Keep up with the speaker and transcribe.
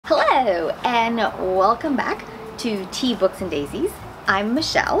Hello and welcome back to Tea, Books, and Daisies. I'm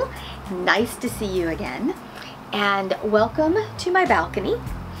Michelle. Nice to see you again. And welcome to my balcony.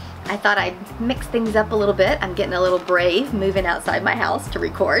 I thought I'd mix things up a little bit. I'm getting a little brave moving outside my house to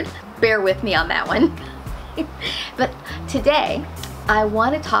record. Bear with me on that one. But today I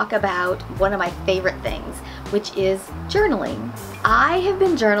want to talk about one of my favorite things, which is journaling. I have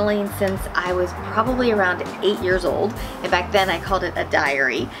been journaling since I was probably around 8 years old, and back then I called it a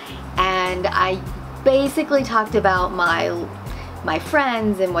diary, and I basically talked about my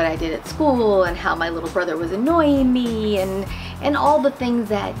friends and what I did at school and how my little brother was annoying me and all the things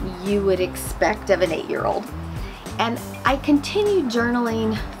that you would expect of an 8-year-old. And I continued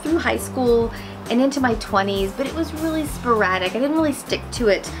journaling through high school and into my 20s, but it was really sporadic. I didn't really stick to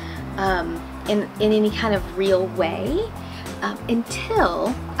it in any kind of real way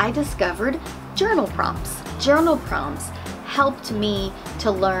until I discovered journal prompts. Journal prompts helped me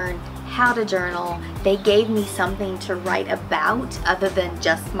to learn how to journal. They gave me something to write about other than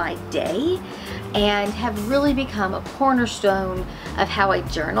just my day, and have really become a cornerstone of how I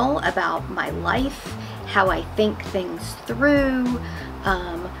journal about my life, how I think things through,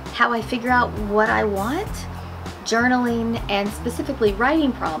 how I figure out what I want. Journaling and specifically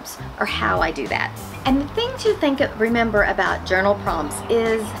writing prompts are how I do that. And the thing to remember about journal prompts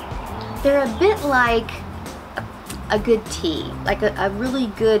is they're a bit like a good tea, like a really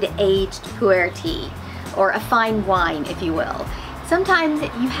good aged pu'er tea, or a fine wine, if you will. Sometimes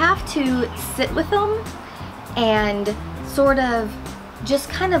you have to sit with them and sort of just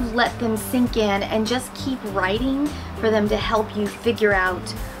kind of let them sink in and just keep writing for them to help you figure out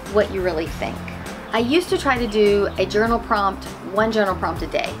what you really think. I used to try to do one journal prompt a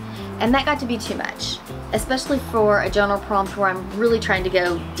day, and that got to be too much, especially for a journal prompt where I'm really trying to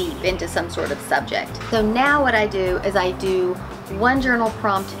go deep into some sort of subject. So now what I do is I do one journal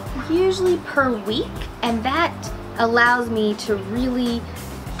prompt usually per week, and that allows me to really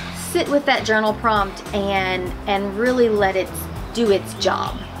sit with that journal prompt and really let it do its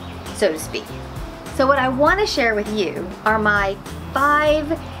job, so to speak. So what I want to share with you are my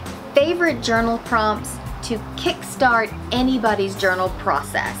 5 favorite journal prompts to kickstart anybody's journal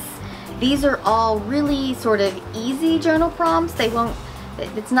process. These are all really sort of easy journal prompts.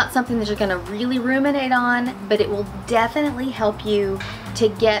 It's not something that you're going to really ruminate on, but it will definitely help you to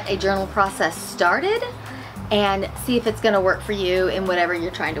get a journal process started and see if it's going to work for you in whatever you're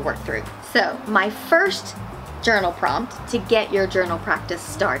trying to work through. So my first journal prompt to get your journal practice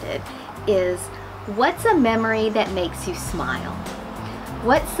started is, what's a memory that makes you smile?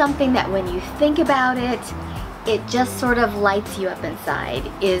 What's something that when you think about it, it just sort of lights you up inside?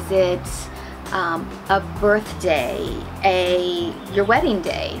 Is it a birthday, your wedding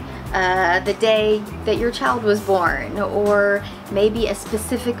day, the day that your child was born, or maybe a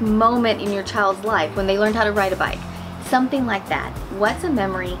specific moment in your child's life when they learned how to ride a bike? Something like that. What's a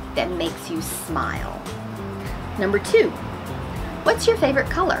memory that makes you smile? Number 2, what's your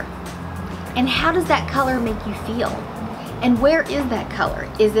favorite color? And how does that color make you feel? And where is that color?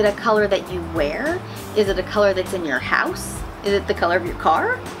 Is it a color that you wear? Is it a color that's in your house? Is it the color of your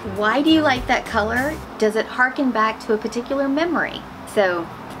car? Why do you like that color? Does it harken back to a particular memory? So,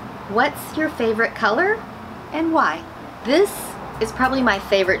 what's your favorite color and why? This is probably my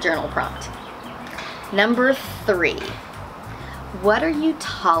favorite journal prompt. Number 3, what are you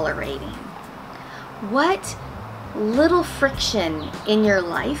tolerating? What little friction in your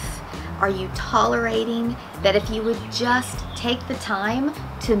life are you tolerating that if you would just take the time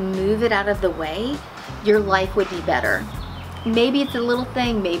to move it out of the way, your life would be better? Maybe it's a little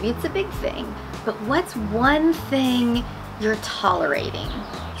thing, maybe it's a big thing, but what's one thing you're tolerating?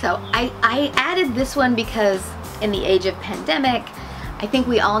 So I added this one because in the age of pandemic, I think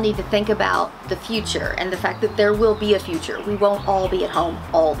we all need to think about the future and the fact that there will be a future. We won't all be at home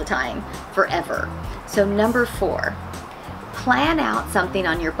all the time, forever. So number 4, plan out something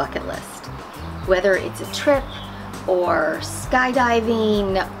on your bucket list. Whether it's a trip or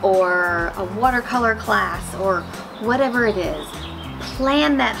skydiving or a watercolor class or whatever it is,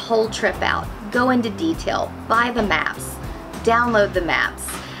 plan that whole trip out. Go into detail, buy the maps, download the maps,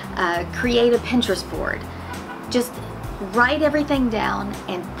 create a Pinterest board. Just write everything down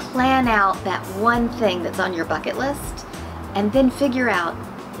and plan out that one thing that's on your bucket list, and then figure out,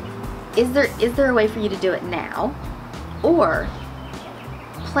 is there a way for you to do it now? Or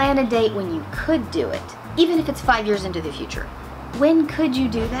plan a date when you could do it, even if it's 5 years into the future. When could you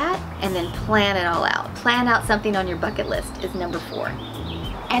do that? And then plan it all out. Plan out something on your bucket list is number 4.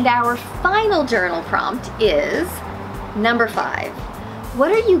 And our final journal prompt is number 5.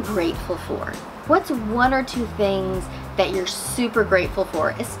 What are you grateful for? What's 1 or 2 things that you're super grateful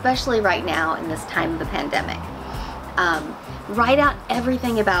for, especially right now in this time of the pandemic. Write out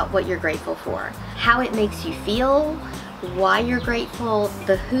everything about what you're grateful for, how it makes you feel, why you're grateful,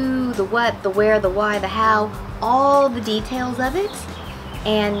 the who, the what, the where, the why, the how, all the details of it,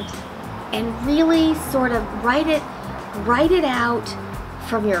 and really sort of write it out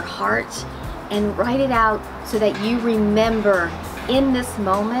from your heart, and write it out so that you remember in this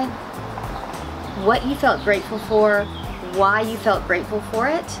moment what you felt grateful for, why you felt grateful for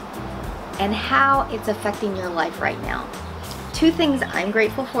it, and how it's affecting your life right now. Two things I'm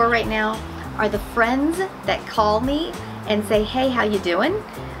grateful for right now are the friends that call me and say, hey, how you doing?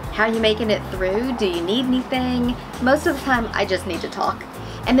 How you making it through? Do you need anything? Most of the time I just need to talk.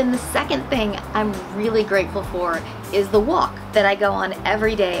 And then the second thing I'm really grateful for is the walk that I go on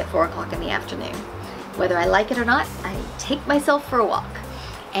every day at 4 o'clock in the afternoon. Whether I like it or not, I take myself for a walk.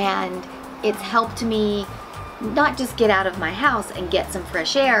 And it's helped me not just get out of my house and get some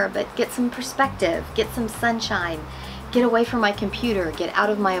fresh air, but get some perspective, get some sunshine, get away from my computer, get out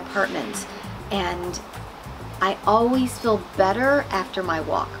of my apartment. And I always feel better after my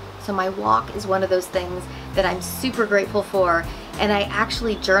walk. So my walk is one of those things that I'm super grateful for, and I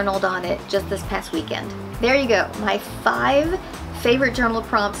actually journaled on it just this past weekend. There you go, my 5 favorite journal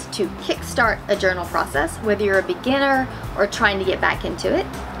prompts to kickstart a journal process, whether you're a beginner or trying to get back into it.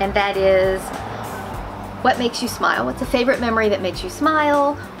 And that is, what makes you smile? What's a favorite memory that makes you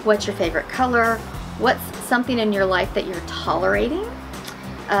smile? What's your favorite color? What's something in your life that you're tolerating?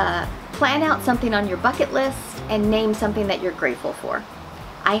 Plan out something on your bucket list and name something that you're grateful for.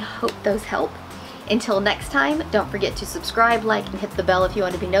 I hope those help. Until next time, don't forget to subscribe, like, and hit the bell if you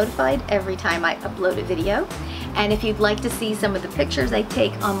want to be notified every time I upload a video. And if you'd like to see some of the pictures I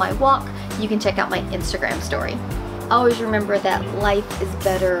take on my walk, you can check out my Instagram story. Always remember that life is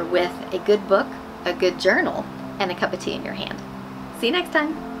better with a good book, a good journal, and a cup of tea in your hand. See you next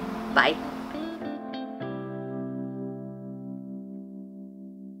time. Bye.